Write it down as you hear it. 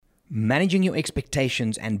managing your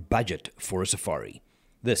expectations and budget for a safari.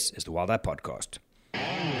 This is the Wild Eye Podcast.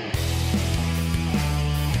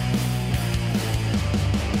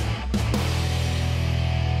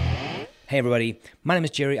 Hey everybody, my name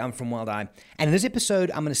is Jerry, I'm from Wild Eye, and in this episode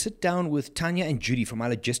I'm going to sit down with Tanya and Judy from our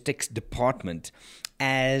logistics department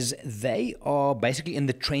as they are basically in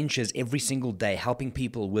the trenches every single day helping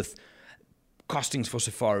people with costings for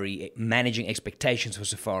safari, managing expectations for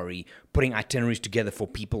safari, putting itineraries together for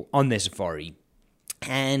people on their safari.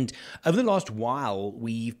 And over the last while,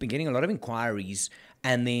 we've been getting a lot of inquiries,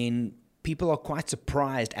 and then people are quite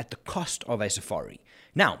surprised at the cost of a safari.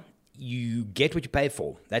 Now, you get what you pay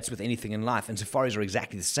for. That's with anything in life, and safaris are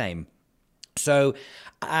exactly the same. So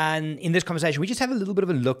in this conversation, we just have a little bit of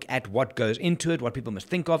a look at what goes into it, what people must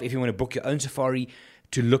think of if you want to book your own safari,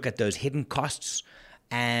 to look at those hidden costs,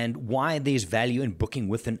 and why there's value in booking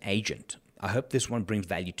with an agent. I hope this one brings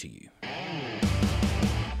value to you.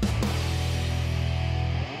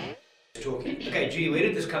 Okay, Judy, where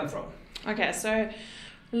did this come from? Okay, so a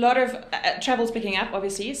lot of travel's picking up,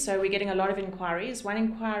 obviously, so we're getting a lot of inquiries. One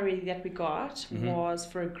inquiry that we got was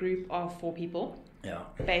for a group of 4 people,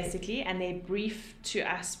 basically, and their brief to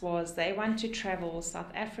us was they want to travel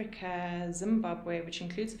South Africa, Zimbabwe, which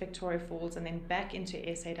includes Victoria Falls, and then back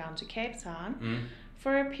into SA down to Cape Town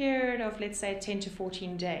for a period of, let's say, 10 to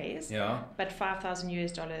 14 days, but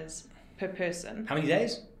 $5,000 per person. How many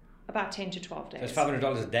days? About 10 to 12 days. That's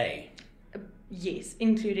 $500 a day? Yes,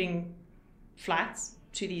 including flights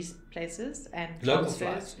to these places and local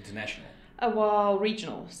transfers. Flights, international. Well,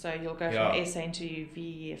 regional. So you'll go from SA into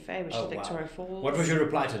VFA, which is Victoria Falls. What was your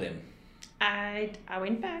reply to them? I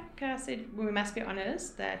went back. I said we must be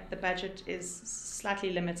honest that the budget is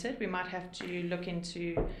slightly limited. We might have to look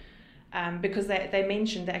into because they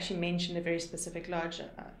actually mentioned a very specific lodge.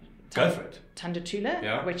 Go for it.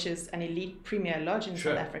 Tandatula, which is an elite premier lodge in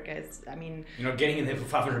South Africa. You're not getting in there for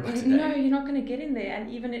 $500 a day. No, you're not going to get in there. And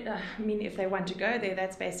even if they want to go there,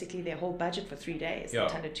 that's basically their whole budget for 3 days in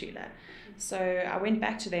Tandatula. So I went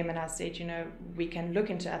back to them and I said, we can look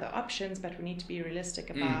into other options, but we need to be realistic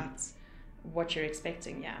about what you're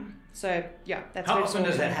expecting. So that's how often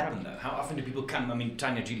does that happen though? How often do people come?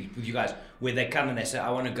 Tanya, Judy, with you guys, where they come and they say, I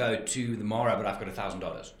want to go to the Mara, but I've got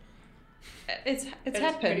 $1,000. It's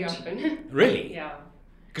happened pretty often. Really? Yeah.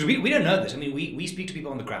 Because we don't know this. We speak to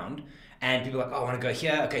people on the ground, and people are like, I want to go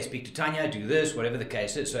here. Okay, speak to Tanya, do this, whatever the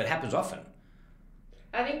case is. So it happens often.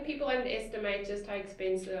 I think people underestimate just how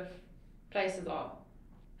expensive places are.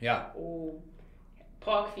 Yeah. Or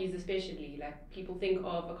park fees especially. Like, people think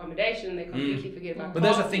of accommodation and they completely forget about But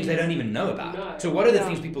those are things they don't even know about. No. So what are the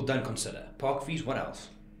things people don't consider? Park fees, what else?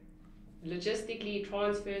 Logistically,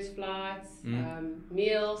 transfers, flights,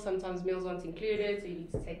 meals. Sometimes meals aren't included, so you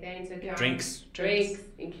need to take that into account. Drinks,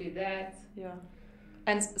 include that. Yeah.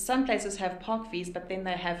 And some places have park fees, but then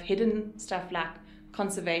they have hidden stuff like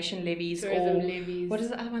conservation levies, tourism levies. What is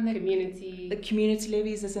the other one? The community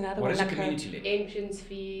levies is another one. What is a community levy? Entrance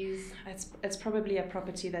fees. It's probably a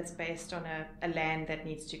property that's based on a land that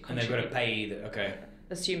needs to contribute. And they've got to pay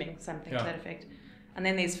assuming something to that effect. And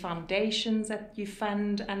then there's foundations that you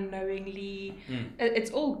fund unknowingly. It's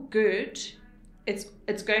all good.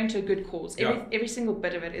 It's going to a good cause. Every single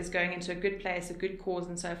bit of it is going into a good place, a good cause,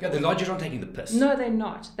 and so forth. Yeah, the lodges aren't taking the piss. No, they're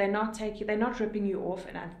not. They're not ripping you off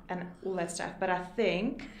and all that stuff. But I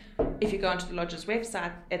think if you go onto the lodge's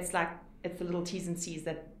website, it's the little T's and C's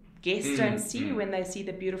that guests don't see when they see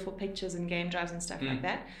the beautiful pictures and game drives and stuff like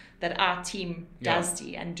that our team does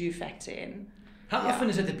see and do factor in. How often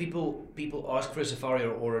is it that people ask for a safari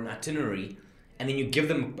or an itinerary, and then you give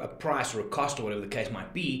them a price or a cost or whatever the case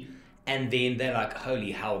might be, and then they're like,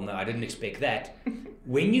 holy hell, no, I didn't expect that.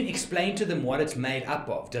 When you explain to them what it's made up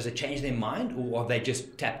of, does it change their mind, or are they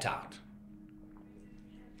just tapped out?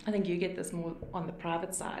 I think you get this more on the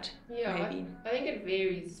private side. Yeah, maybe. I think it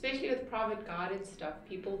varies, especially with private guided stuff.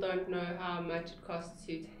 People don't know how much it costs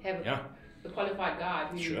to have a qualified guide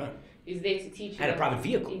who is there to teach you. And a private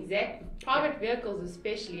vehicle. Exactly. Private vehicles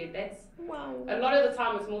especially, a lot of the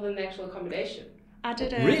time it's more than the actual accommodation. I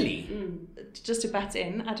did just to butt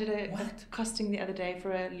in, I did a costing the other day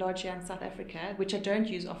for a lodge here in South Africa, which I don't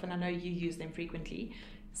use often. I know you use them frequently.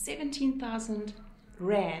 17,000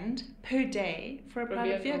 Rand per day for a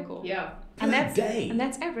private vehicle. Yeah. And that's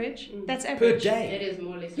average. That's average. Per day. It is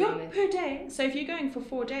more or less. Yeah, per day. So if you're going for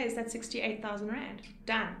 4 days, that's 68,000 Rand.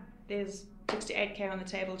 Done. There's 68K on the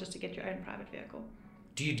table just to get your own private vehicle.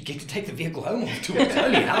 Do you get to take the vehicle home afterwards?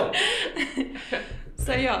 Holy hell.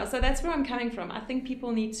 So that's where I'm coming from. I think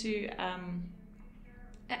people need to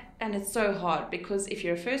And it's so hard because if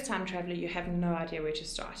you're a first-time traveler, you have no idea where to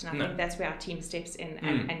start. And I think that's where our team steps in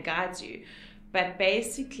and guides you. But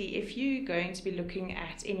basically, if you're going to be looking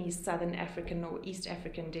at any Southern African or East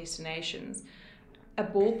African destinations, a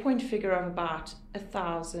ballpoint figure of about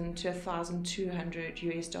 $1,000 to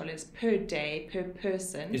 $1,200 per day per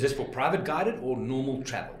person. Is this for private guided or normal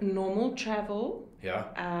travel? Normal travel. Yeah.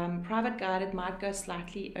 Private guided might go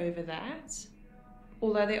slightly over that.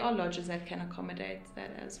 Although there are lodges that can accommodate that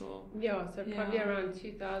as well. Yeah, so probably around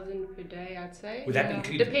 2,000 per day, I'd say. Would that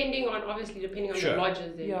include? Depending on the lodges.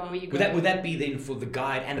 Where you go. Would that be then for the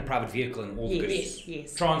guide and the private vehicle and all the goods?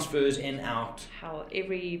 Yes. Transfers in, out. How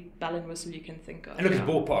every bell and whistle you can think of. And look, it's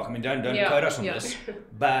ballpark. I mean, don't quote us on this,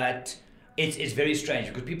 but it's very strange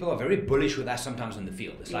because people are very bullish with us sometimes in the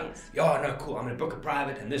field. It's like, no, cool, I'm going to book a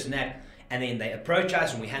private and this and that, and then they approach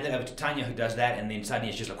us and we hand it over to Tanya who does that, and then suddenly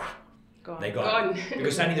it's just like. They're gone.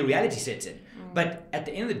 Because suddenly the reality sets in. But at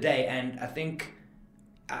the end of the day, and I think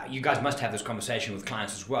you guys must have this conversation with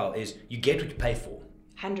clients as well, is you get what you pay for.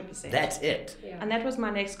 100%. That's it. Yeah. And that was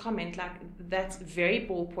my next comment. Like, that's very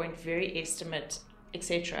ballpoint, very estimate,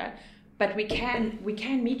 etc. But we can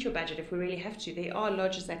meet your budget if we really have to. There are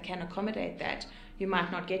lodges that can accommodate that. You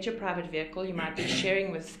might not get your private vehicle. You might be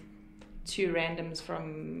sharing with two randoms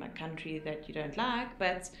from a country that you don't like,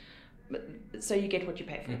 but so you get what you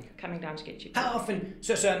pay for, coming down to get you. How often?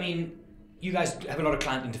 So I mean, you guys have a lot of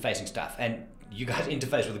client interfacing stuff, and you guys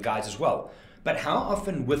interface with the guides as well. But how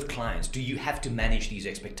often with clients do you have to manage these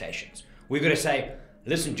expectations? We've got to say,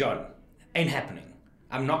 listen, John, ain't happening.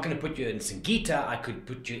 I'm not going to put you in Singita. I could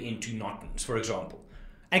put you into Nottens, for example.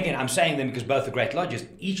 Again, I'm saying them because both are great lodges.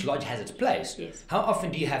 Each lodge has its place. Yes. How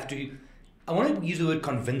often do you have to? I want to use the word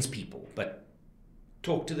convince people, but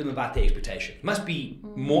talk to them about their expectations. Must be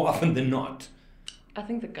more often than not. I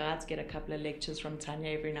think the guides get a couple of lectures from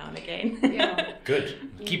Tanya every now and again. Yeah. Good.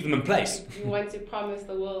 Keep them in place. You want to promise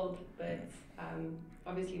the world, but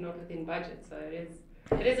obviously not within budget. So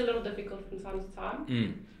it is a little difficult from time to time.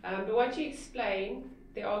 But once you explain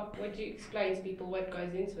to people what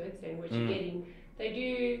goes into it and what you're getting, they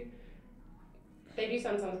do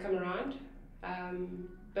sometimes come around.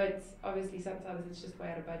 But obviously sometimes it's just way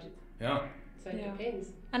out of budget. Yeah. So it depends.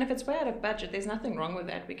 And if it's way out of budget, there's nothing wrong with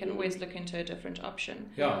that. We can always look into a different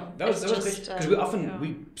option. Yeah, that was because we often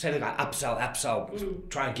we say like upsell,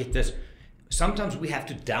 try and get this. Sometimes we have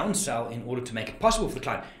to downsell in order to make it possible for the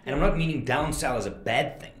client. And I'm not meaning downsell as a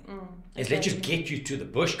bad thing. It's let's just get you to the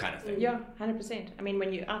bush kind of thing. Yeah, 100%. I mean,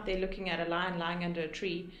 when you're out there looking at a lion lying under a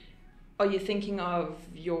tree, are you thinking of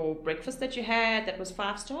your breakfast that you had that was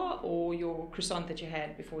 5-star or your croissant that you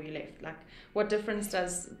had before you left? Like, what difference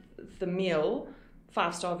does the meal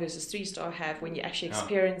 5-star versus 3-star have when you're actually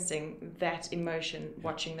experiencing that emotion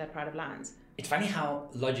watching that pride of lions? It's funny how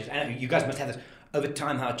lodges, I know you guys must have this, over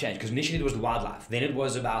time how it changed. Because initially it was the wildlife, then it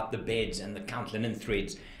was about the beds and the count linen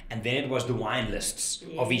threads, and then it was the wine lists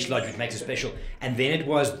of each lodge, which makes it special, and then it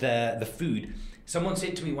was the food. Someone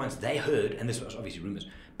said to me once, they heard, and this was obviously rumors,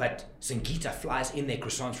 but Singita flies in their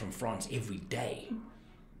croissants from France every day.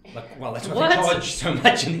 Like, well, that's why they charge so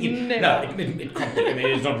much. It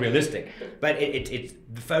it's not realistic. But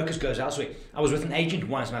the focus goes elsewhere. I was with an agent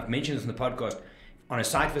once, and I've mentioned this in the podcast, on a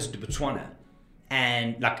site visit to Botswana,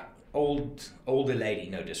 and like older lady,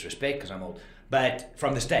 no disrespect because I'm old, but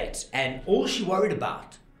from the States, and all she worried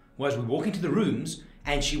about was we walk into the rooms,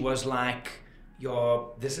 and she was like,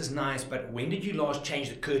 this is nice, but when did you last change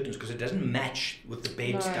the curtains? Because it doesn't match with the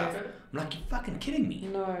bed stuff. I'm like, you're fucking kidding me.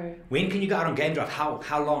 No. When can you go out on game drive?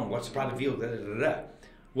 How long? What's the private view?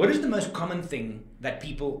 What is the most common thing that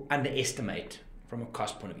people underestimate from a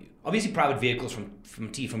cost point of view? Obviously, private vehicles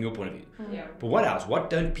from your point of view. Yeah. But what else? What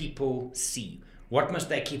don't people see? What must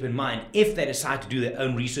they keep in mind if they decide to do their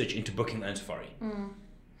own research into booking their own safari?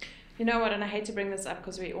 You know what? And I hate to bring this up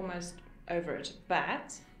because we're almost over it,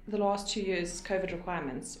 but the last 2 years, COVID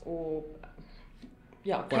requirements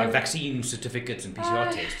like vaccine certificates and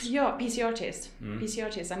PCR tests. Yeah, PCR tests. PCR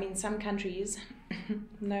tests. I mean, some countries,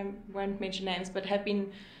 won't mention names, but have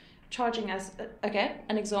been charging us,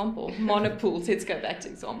 an example, monopools, let's go back to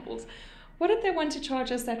examples. What did they want to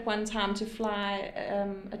charge us that one time to fly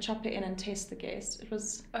a chopper in and test the guest? It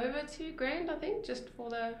was over $2,000, I think, just for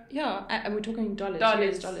the... Yeah, and we're talking dollars.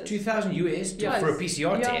 US dollars. 2,000 US for a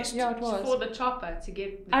PCR test? Yeah, it was. For the chopper, to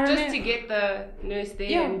get the nurse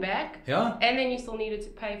there and back. Yeah. And then you still needed to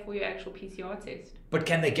pay for your actual PCR test. But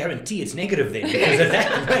can they guarantee it's negative then? Because at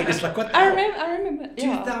that rate, it's like, what the hell? I remember.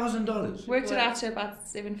 $2,000. Worked it out to about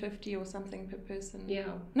 $750 or something per person. Yeah.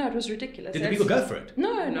 No, it was ridiculous. Did the people go for it?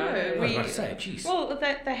 No. I was about to say, jeez. Well,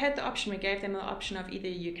 they had the option. We gave them the option of either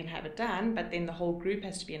you can have it done, but then the whole group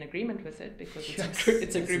has to be in agreement with it because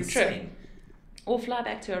it's a group trip. Or fly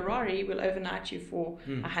back to Harare, we'll overnight you for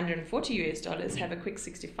 $140, have a quick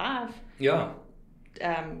 65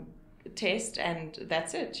 test, and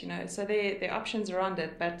that's it, So there are options around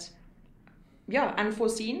it, but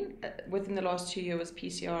unforeseen within the last 2 years was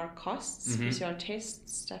PCR costs, PCR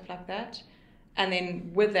tests, stuff like that. And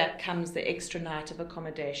then with that comes the extra night of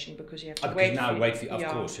accommodation because you have to wait for of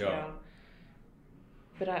course.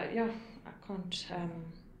 But I can't.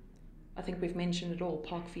 I think we've mentioned it all: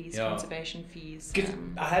 park fees, conservation fees.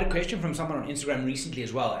 I had a question from someone on Instagram recently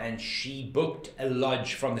as well, and she booked a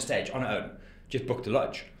lodge from the stage on her own. Just booked a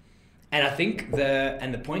lodge, and I think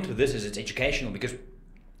the point with this is it's educational because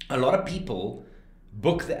a lot of people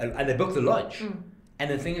book the lodge. And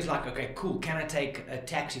the thing is like, okay, cool, can I take a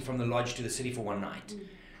taxi from the lodge to the city for one night?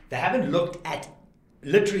 They haven't looked at,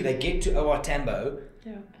 literally they get to OR Tambo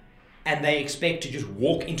and they expect to just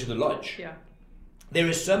walk into the lodge. Yeah. There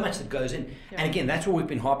is so much that goes in. Yeah. And again, that's why we've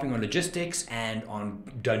been harping on logistics and on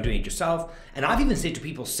don't do it yourself. And I've even said to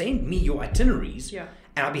people, send me your itineraries and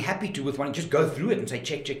I'll be happy to, with one, just go through it and say,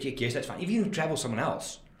 check, yes, that's fine. If you travel someone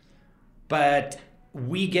else. But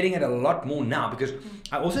we're getting it a lot more now because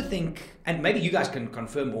I also think, and maybe you guys can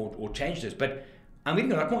confirm or change this, but I'm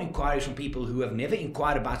getting a lot more inquiries from people who have never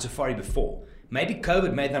inquired about safari before. Maybe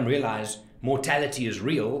COVID made them realize mortality is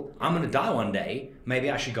real. I'm going to die one day. Maybe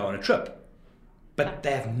I should go on a trip. But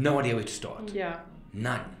they have no idea where to start. Yeah.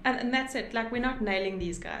 None. And that's it. Like, we're not nailing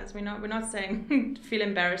these guys. We're not saying feel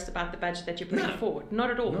embarrassed about the budget that you're putting forward. Not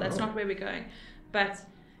at all. That's not where we're going. But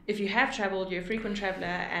if you have traveled, you're a frequent traveler,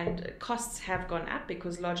 and costs have gone up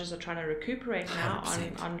because lodges are trying to recuperate now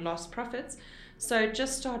on lost profits. So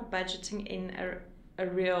just start budgeting in a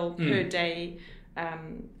real per day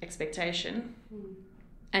expectation.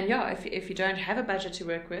 And if you don't have a budget to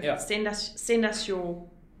work with, send us your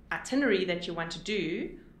itinerary that you want to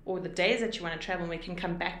do or the days that you want to travel, and we can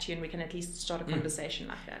come back to you and we can at least start a conversation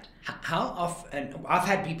like that. How often, I've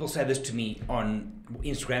had people say this to me on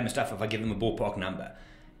Instagram and stuff if I give them a ballpark number.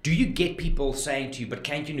 Do you get people saying to you, but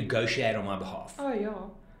can't you negotiate on my behalf? Oh, yeah.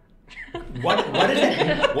 What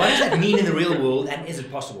does that mean in the real world, and is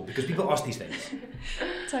it possible? Because people ask these things.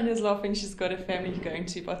 Tanya's laughing. She's got a family going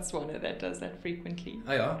to Botswana that does that frequently.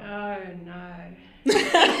 Oh, yeah? Oh, no.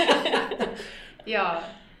 Yeah.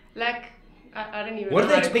 Like, I don't even know. What do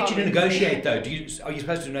they expect you to negotiate, though? Are you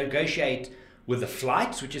supposed to negotiate with the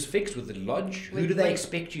flights, which is fixed, with the lodge? Who do they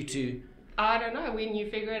expect you to... I don't know. When you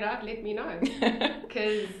figure it out, let me know.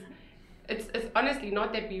 Because it's honestly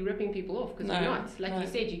not that we're ripping people off, because we're not. Like you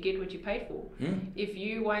said, you get what you pay for. If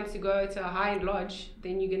you want to go to a high-end lodge,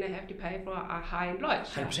 then you're going to have to pay for a high-end lodge.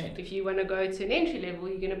 100%. If you want to go to an entry level,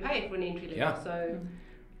 you're going to pay for an entry level. Yeah. So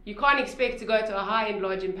you can't expect to go to a high-end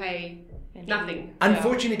lodge and pay nothing.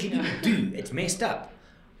 Unfortunately, people do. It's messed up.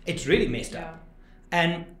 It's really messed up.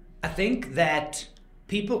 And I think that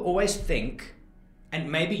people always think, and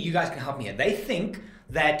maybe you guys can help me here, they think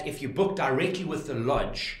that if you book directly with the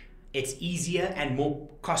lodge, it's easier and more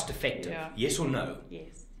cost effective. Yeah. Yes or no?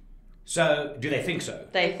 Yes. So, do they think so?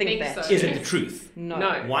 They think that. So. Is it the truth? No.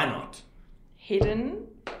 Why not? Hidden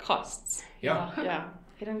costs. Yeah.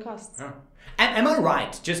 Hidden costs. Yeah. And am I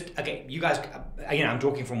right? Just, okay, you guys, I'm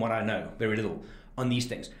talking from what I know, very little on these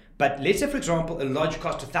things. But let's say, for example, a lodge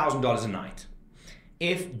costs $1,000 a night.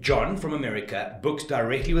 If John from America books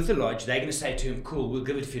directly with the lodge, they're going to say to him, cool, we'll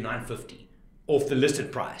give it for you $950 off the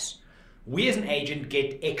listed price. We as an agent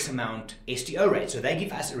get X amount STO rate, so they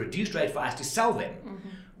give us a reduced rate for us to sell them.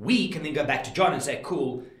 We can then go back to John and say,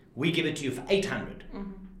 cool, we give it to you for $800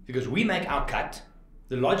 because we make our cut,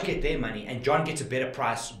 the lodge get their money, and John gets a better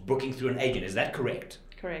price booking through an agent. Is that correct?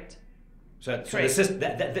 Correct. So the system,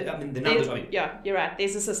 the numbers are... Yeah, you're right.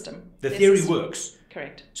 There's a system. The theory works.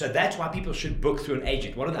 Correct. So that's why people should book through an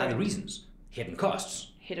agent. What are the other reasons? Hidden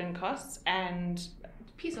costs. Hidden costs and...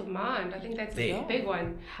 peace of mind. I think that's a big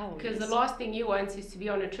one. Because the last thing you want is to be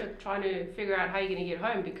on a trip trying to figure out how you're going to get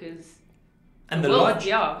home because... And the lodge,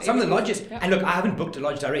 some of the lodges... Yeah. And look, I haven't booked a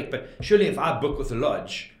lodge direct, but surely if I book with a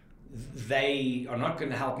lodge, they are not going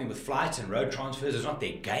to help me with flights and road transfers. It's not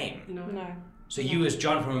their game. No. So you as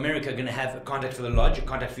John from America are going to have a contact for the lodge, a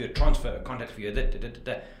contact for your transfer, a contact for your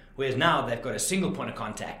Whereas now they've got a single point of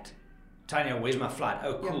contact. Tanya, where's my flight?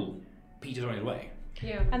 Oh, cool. Yeah. Peter's on his way.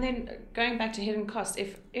 Yeah. And then going back to hidden costs,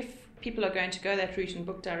 if people are going to go that route and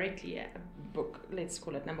book directly, let's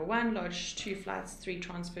call it number 1, lodge, 2 flights, 3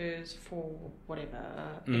 transfers, 4 whatever,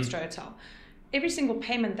 extra hotel. Every single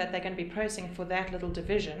payment that they're going to be processing for that little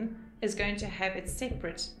division is going to have its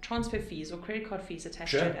separate transfer fees or credit card fees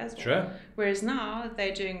attached to it as well. Sure. Whereas now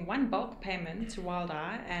they're doing one bulk payment to Wild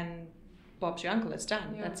Eye and Bob's your uncle, it's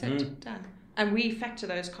done. Yeah. That's it, done. And we factor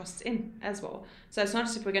those costs in as well. So it's not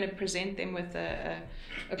as if we're going to present them with a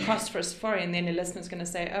cost for a safari and then a listener's going to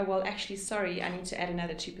say, oh, well, actually, sorry, I need to add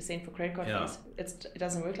another 2% for credit card fees. It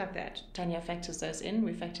doesn't work like that. Tanya factors those in.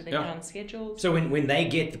 We factor them in on schedules. So when they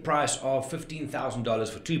get the price of $15,000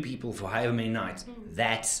 for 2 people for however many nights,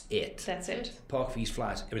 that's it. That's it. Park fees,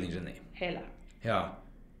 flights, everything's in there. Hella. Yeah.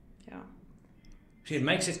 Yeah. See, it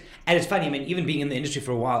makes sense. And it's funny, I mean, even being in the industry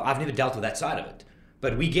for a while, I've never dealt with that side of it.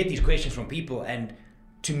 But we get these questions from people, and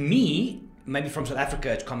to me, maybe from South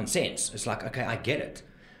Africa, it's common sense. It's like, okay, I get it.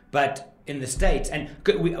 But in the States, and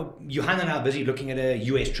Johanna and I are busy looking at a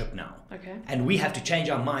US trip now. Okay. And we have to change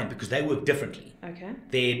our mind because they work differently. Okay.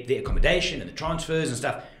 Their accommodation and the transfers and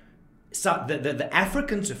stuff. So the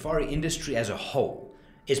African safari industry as a whole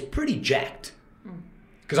is pretty jacked.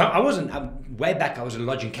 Because way back, I was at a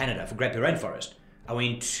lodge in Canada for Great Bay Rainforest. I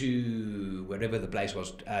went to wherever the place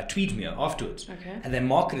was, Tweedsmuir afterwards. Okay. And they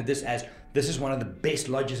marketed this as, this is one of the best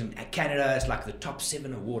lodges in Canada. It's like the top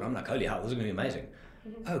 7 award. I'm like, holy hell, this is going to be amazing.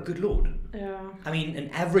 Oh, good Lord. Yeah. I mean, an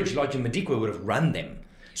average lodge in Madikwe would have run them.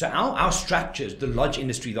 So our structures, the lodge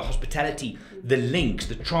industry, the hospitality, the links,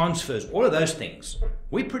 the transfers, all of those things,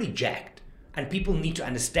 we're pretty jacked. And people need to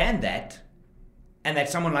understand that, and that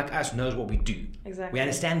someone like us knows what we do. Exactly. We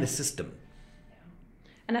understand the system.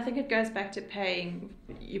 And I think it goes back to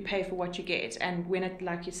you pay for what you get. And when it,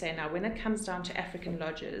 like you say now, when it comes down to African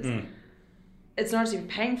lodges, it's not as if you're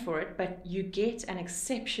paying for it, but you get an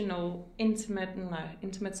exceptional, intimate's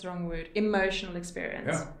the wrong word, emotional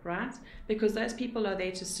experience, right? Because those people are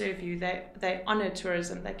there to serve you. They honor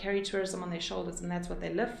tourism, they carry tourism on their shoulders, and that's what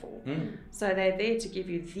they live for. So they're there to give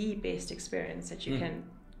you the best experience that you can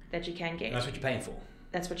get. And that's what you're paying for.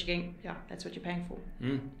 That's what you're getting. Yeah, that's what you're paying for.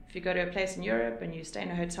 If you go to a place in Europe and you stay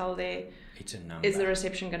in a hotel there, it's a number. Is the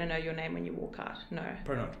reception going to know your name when you walk out? No.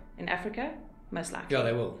 Probably not. In Africa, most likely. Yeah,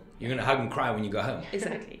 they will. You're going to hug and cry when you go home.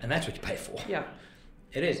 Exactly. And that's what you pay for. Yeah.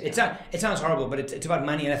 It is. It sounds horrible, but it's about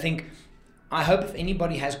money. And I hope if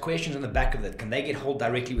anybody has questions on the back of it, can they get hold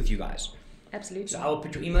directly with you guys? Absolutely. So I will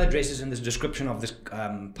put your email addresses in the description of this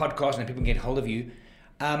podcast, and people can get hold of you.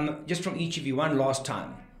 Just from each of you, one last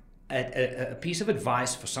time. A piece of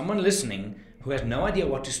advice for someone listening who has no idea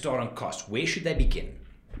what to start on costs. Where should they begin?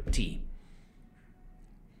 T.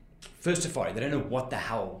 First safari. They don't know what the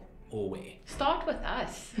hell or where. Start with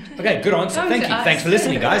us. Okay, good answer. Thank you. Thanks for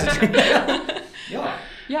listening, guys.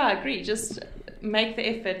 Yeah, I agree. Just make the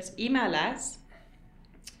effort. Email us.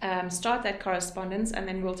 Start that correspondence, and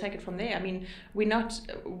then we'll take it from there. I mean, we're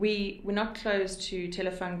not closed to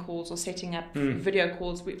telephone calls or setting up video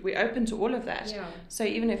calls. We're open to all of that. Yeah. So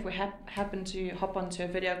even if we happen to hop onto a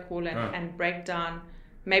video call and break down,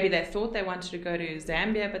 maybe they thought they wanted to go to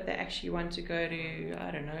Zambia, but they actually want to go to, I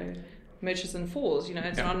don't know, Murchison Falls.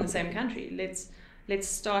 It's not in the same country. Let's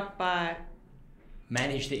start by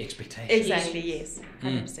manage the expectations. Exactly. Yes.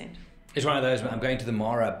 100%. It's one of those, I'm going to the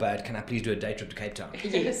Mara, but can I please do a day trip to Cape Town?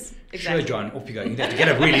 Yes, exactly. Sure, John, off you go. You have to get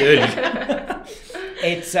up really early.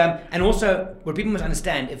 It's and also, what people must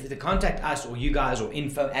understand, if they contact us or you guys or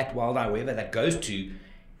info@WildEye, wherever that goes to,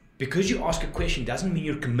 because you ask a question doesn't mean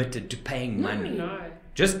you're committed to paying money. No.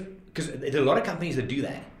 Just because there are a lot of companies that do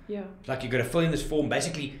that. Yeah. Like you've got to fill in this form,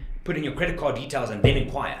 basically put in your credit card details and then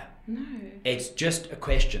inquire. No. It's just a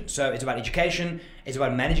question. So it's about education, it's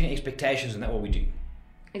about managing expectations, and that's what we do.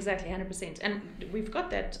 Exactly, 100%. And we've got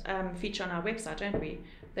that feature on our website, don't we?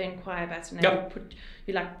 They inquire about, and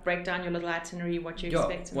you break down your little itinerary, what you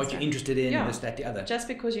expect, and what stuff. you're interested in, this, that, the other. Just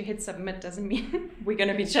because you hit submit doesn't mean we're going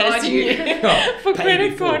to be charging you for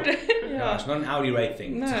credit card. No, it's not an hourly rate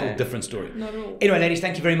thing. No, it's a whole different story. Not at all. Anyway, ladies,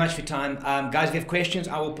 thank you very much for your time. Guys, if you have questions,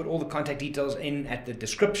 I will put all the contact details in at the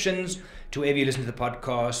descriptions to wherever you listen to the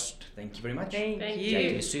podcast. Thank you very much. Thank you. Chat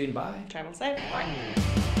to you soon. Bye. Travel safe. Bye.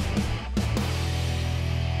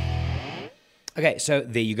 Okay, so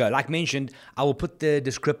there you go. Like mentioned, I will put the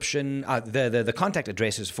description, the contact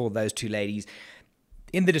addresses for those two ladies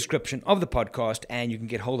in the description of the podcast, and you can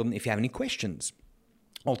get hold of them if you have any questions.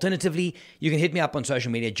 Alternatively, you can hit me up on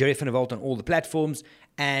social media, Jerry van der Walt on all the platforms,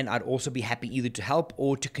 and I'd also be happy either to help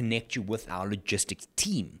or to connect you with our logistics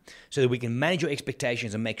team so that we can manage your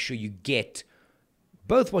expectations and make sure you get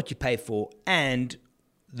both what you pay for and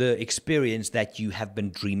the experience that you have been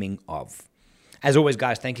dreaming of. As always,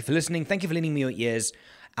 guys, thank you for listening. Thank you for lending me your ears.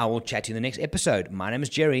 I will chat to you in the next episode. My name is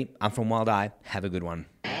Jerry. I'm from Wild Eye. Have a good one.